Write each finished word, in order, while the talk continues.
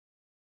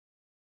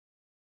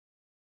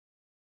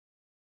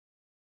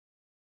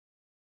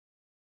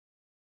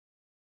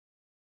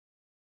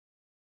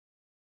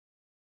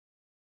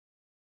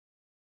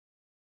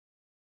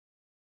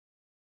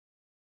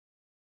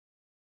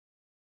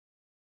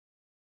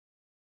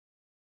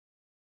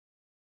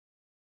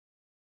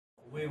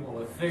We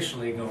will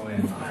officially go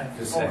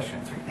into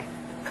session.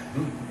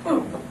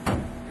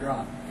 You're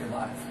on. You're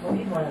live. We'll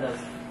need one of those.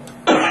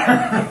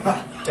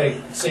 Take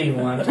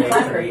C1,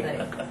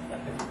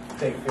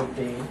 take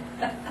 15.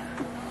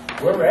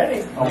 We're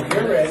ready. Oh,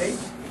 you're ready.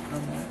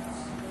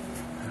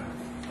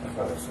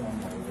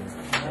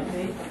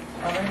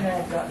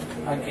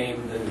 I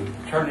came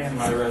to turn in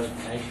my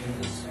resignation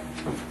as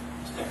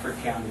Stafford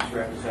County's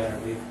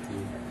representative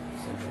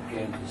to Central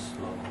Kansas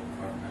Local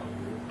Departmental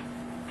Group.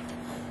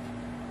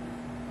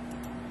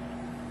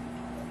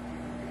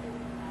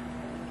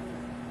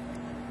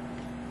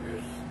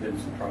 There's been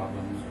some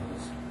problems with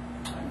this.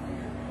 I know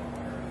you're well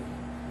aware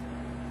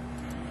of.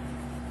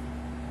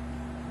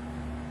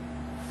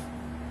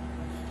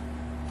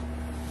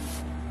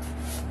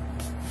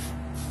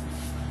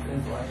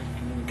 Good line of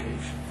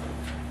communication.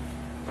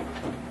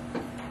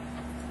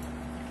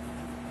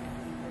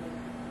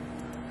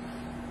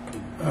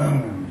 Do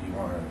you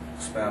want to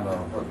expand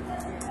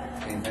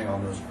on anything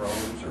on those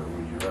problems, or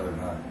would you rather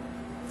not?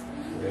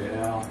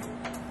 Well,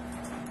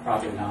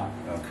 probably not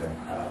Okay.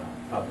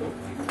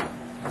 publicly.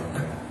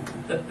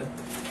 Okay.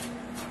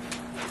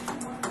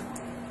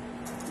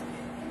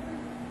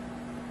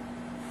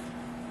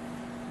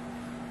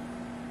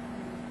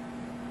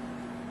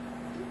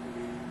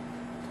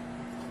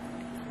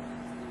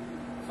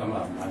 Some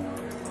of them I know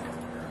you're well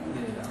aware of.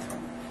 Yeah.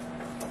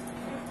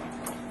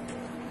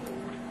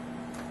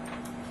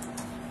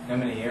 How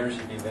many years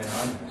have you been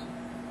on this?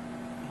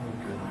 Oh,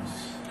 goodness.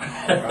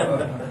 I don't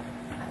know.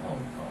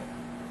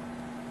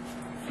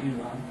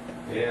 Few on.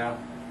 Yeah,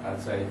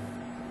 I'd say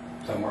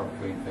somewhere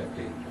between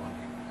 15 and 20.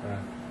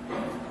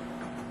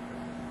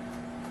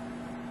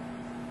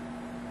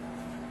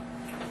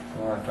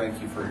 Well, I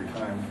thank you for your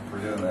time for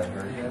doing that,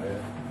 Harry.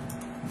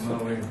 Yeah.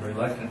 Well, we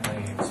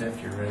reluctantly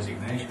accept your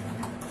resignation.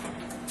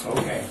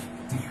 Okay.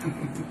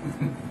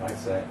 Like I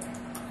said,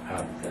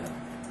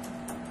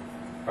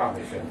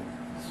 probably shouldn't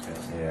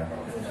discuss it. Yeah.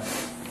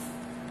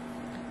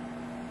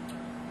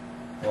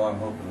 Well, I'm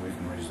hoping we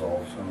can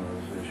resolve some of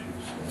those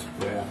issues.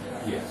 Well,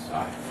 yes,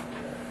 I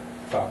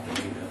talked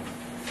to Nita.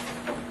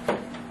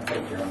 I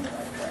think you're on the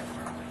right track.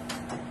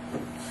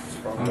 It's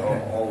probably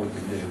Okay. all we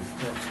can do.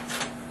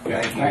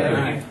 Yeah. Thank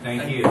you.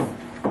 Thank you. Thank you.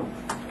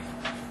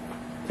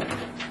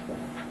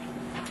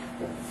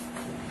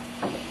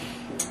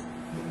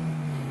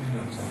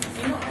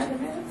 You don't have a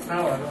minute?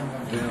 No, I don't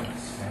have. Yeah.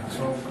 Tax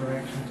roll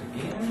corrections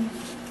again.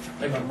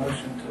 Make a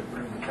motion to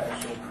approve the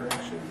tax roll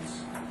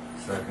corrections.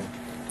 Second.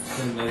 It's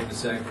been moved to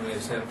second we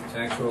accept the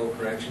tax roll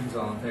corrections.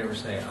 All in favor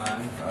say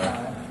aye.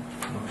 Aye.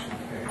 Motion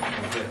carried.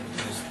 We'll get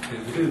just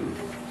two.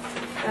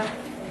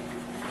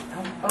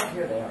 Oh,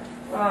 here they are.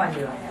 Oh, I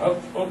knew I had.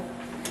 Oh.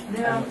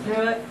 No, do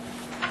it.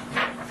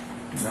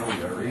 Now we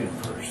gotta read them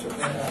first.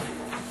 Yeah.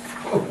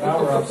 Now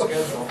we're off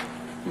schedule.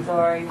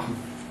 Sorry.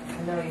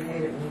 I know you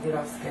hate it when you get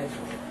off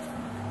schedule.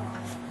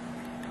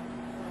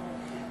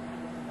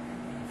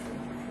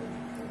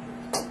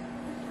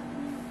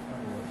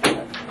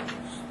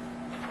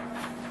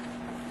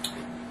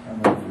 I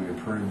move we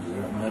approve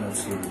the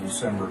minutes of the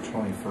December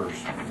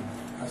 21st meeting.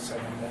 I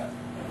second that.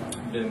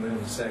 Been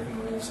moved to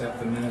second we accept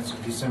the minutes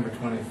of December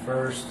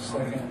 21st.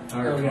 Second.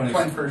 Or Oh, yeah,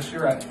 20 21st,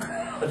 you're right.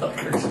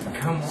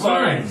 Come on.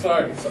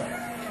 Sorry.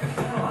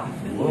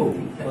 Whoa.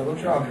 Little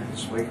jogger.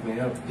 Just wake me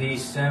up.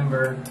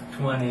 December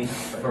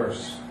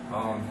 21st.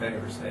 All in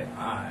favor say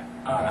aye.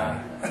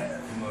 Aye.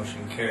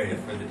 Motion carried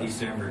for the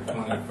December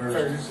 21st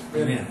First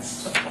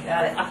minutes.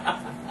 Got it.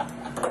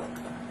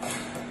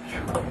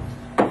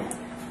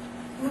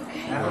 Okay.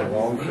 Have a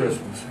long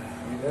Christmas.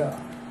 Yeah.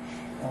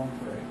 Long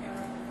break.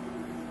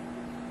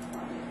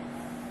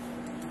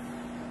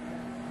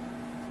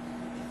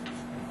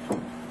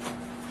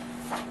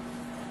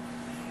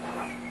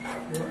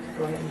 You want to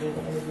go ahead and do the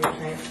interview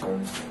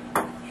transfers?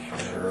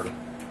 Sure.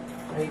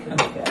 Or you can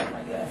look at them,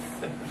 I guess.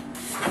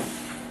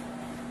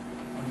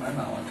 I might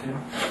not want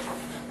to.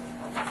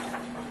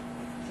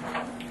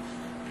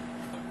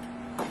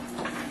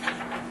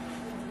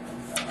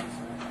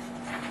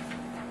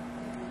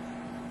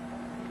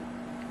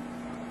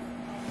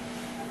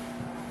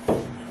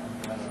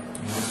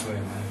 This way,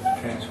 man,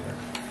 transfer.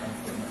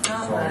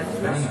 Not I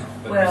much. know,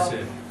 but Well, that's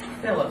it.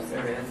 Phillips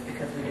there is,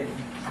 because we didn't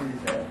do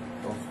the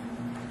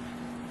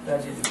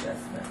budget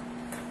adjustment.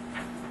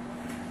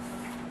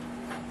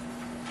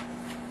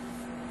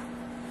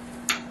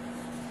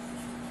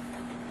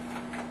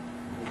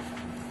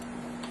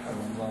 That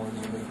one's always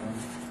a big one.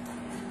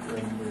 Road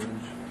and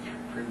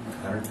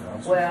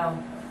bridge.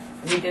 Well,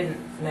 we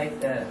didn't make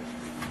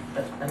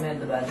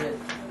amend the budget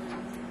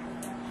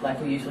like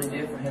we usually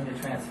do for him to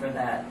transfer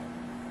that.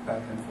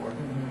 Back and forth.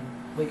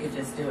 We could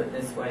just do it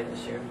this way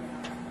this year,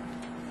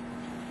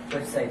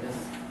 which saved us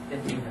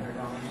 $1,500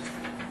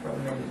 for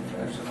amending the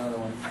There's budget. another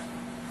one.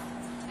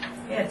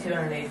 Yeah,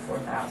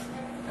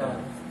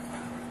 $284,000.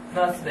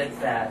 Most of it's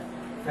that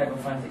federal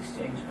funds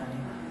exchange money.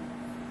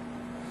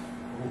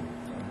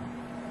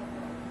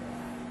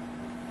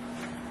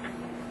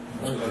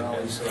 Those are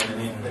always That's what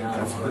it is.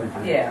 That's pretty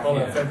good. Yeah. Well,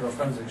 Yeah. that federal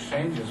funds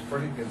exchange is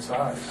pretty good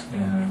size.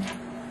 Mhm.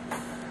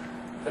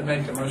 I'd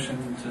make a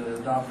motion to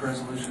adopt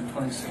resolution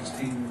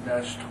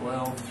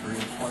 2016-12 through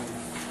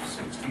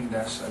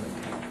 2016-17.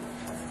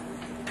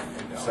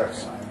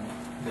 Second.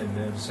 Then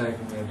moved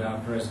second, we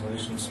adopt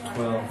resolutions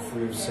 12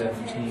 through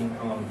 17.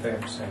 All in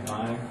favor say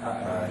aye.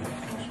 Aye.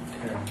 Motion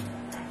carried.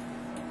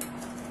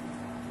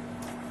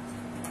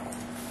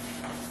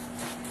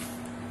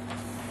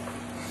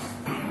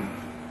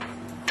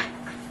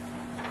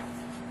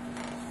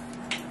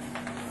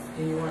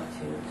 Do you want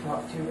to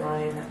talk to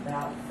Ryan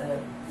about the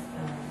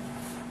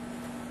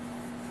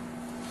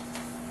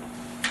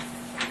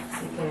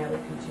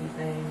CKLPG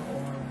thing,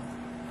 or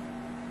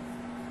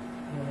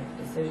you make a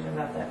decision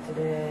about that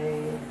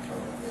today?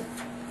 Or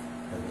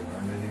Have you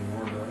learned any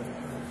more about it?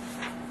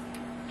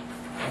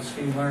 Has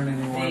he learned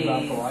any more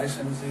about the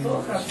licensing?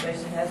 Soil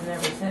Conservation has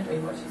never sent me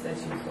what she said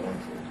she was going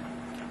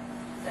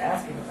to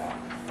ask him about.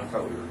 I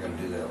thought we were gonna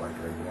do that like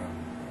right now,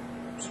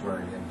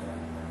 swearing in time.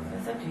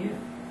 It's up to you.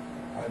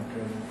 I'd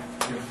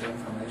give the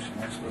information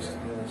they're supposed to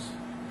give us.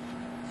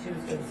 She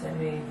was going to send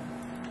me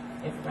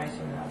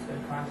information that I was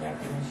going to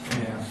contact him, and she,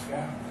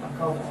 Yeah. I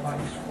called her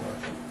twice.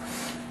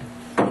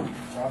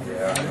 Robert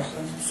Yeah,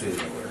 Anderson, see it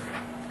nowhere.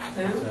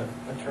 Who?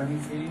 attorney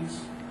fees.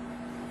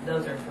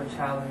 Those are for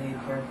child and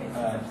youth care case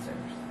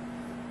officers.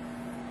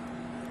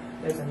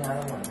 There's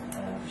another one,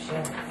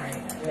 Shannon Crane, I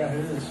think. Yeah,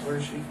 who is?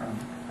 Where's she from?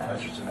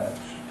 Hutchinson.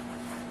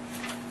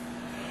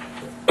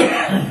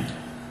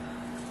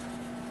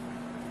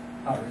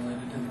 Not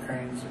related to the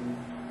Cranes and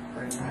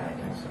Brady. I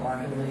don't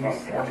Barnett. believe so.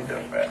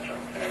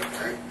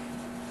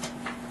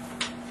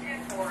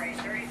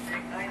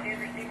 10-4-8-36. I did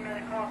receive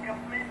another call a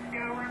couple minutes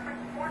ago.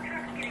 Reference 4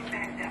 trucks getting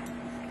backed up.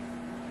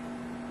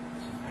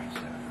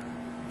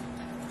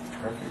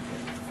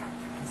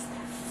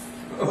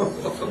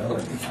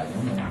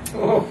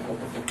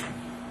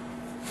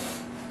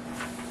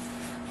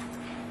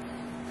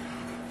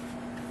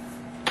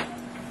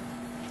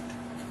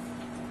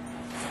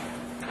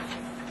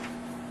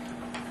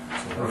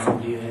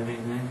 Do you have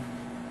anything?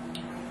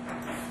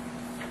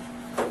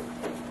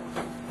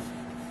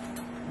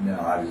 No,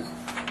 I was,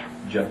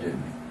 Jeff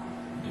didn't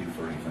do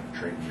for anything,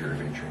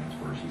 Jeremy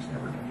transfers, he's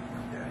never done anything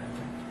like that, I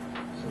think.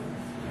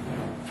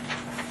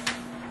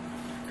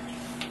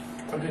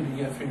 What did he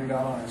get figured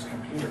out on his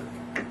computer?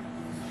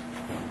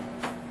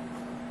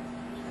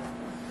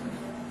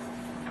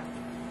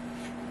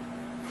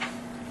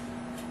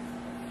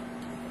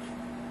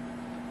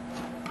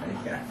 So,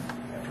 yeah,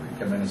 after he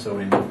come in, so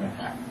he didn't.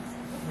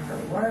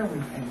 Why are we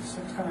paying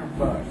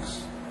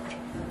 $600?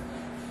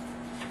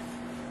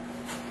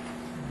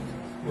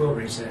 We'll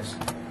recess.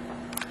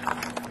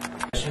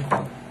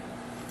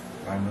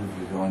 I move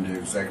we go into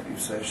executive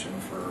session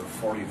for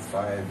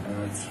 45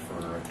 minutes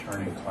for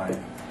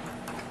attorney-client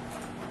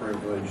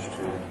privilege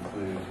to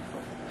include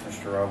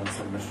Mr.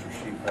 Robinson, Mr.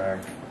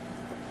 Sheepak,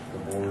 the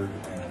board,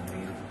 and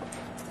me.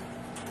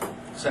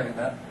 Second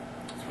that.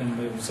 It's been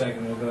moved and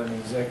second, we'll go into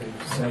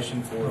executive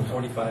session for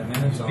 45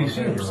 minutes. All in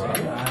favor say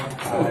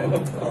aye.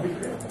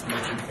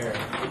 Motion carried.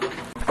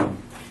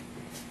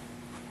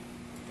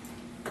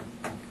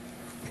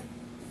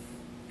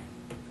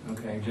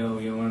 Okay, Joe,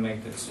 you want to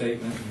make that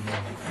statement?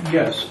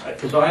 Yes,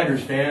 as I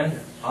understand,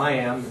 I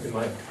am, in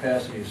my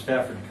capacity as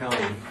Stafford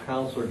County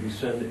Counselor, to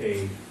send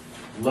a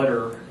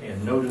letter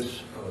and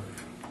notice of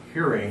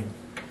hearing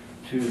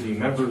to the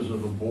members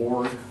of the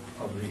Board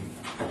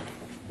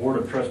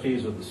of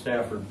Trustees of the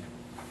Stafford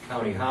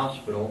County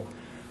Hospital,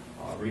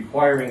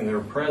 requiring their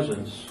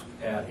presence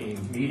at a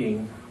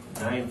meeting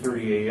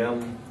 9:30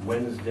 a.m.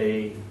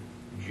 Wednesday,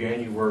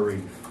 January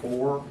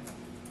 4,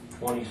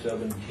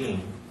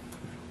 2017.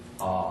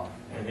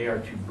 And they are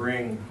to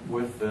bring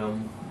with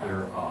them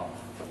their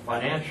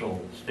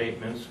financial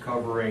statements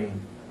covering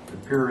the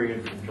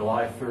period from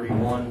July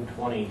 31,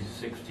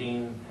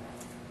 2016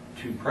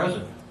 to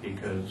present,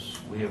 because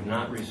we have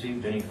not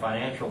received any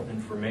financial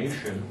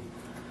information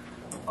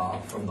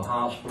from the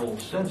hospital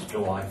since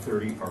July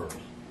 30, or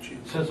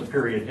since the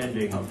period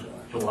ending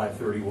July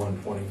 31,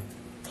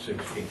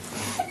 2016.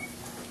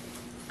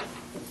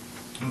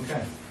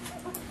 Okay.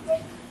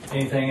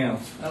 Anything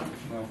else? No.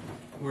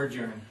 We're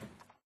adjourned.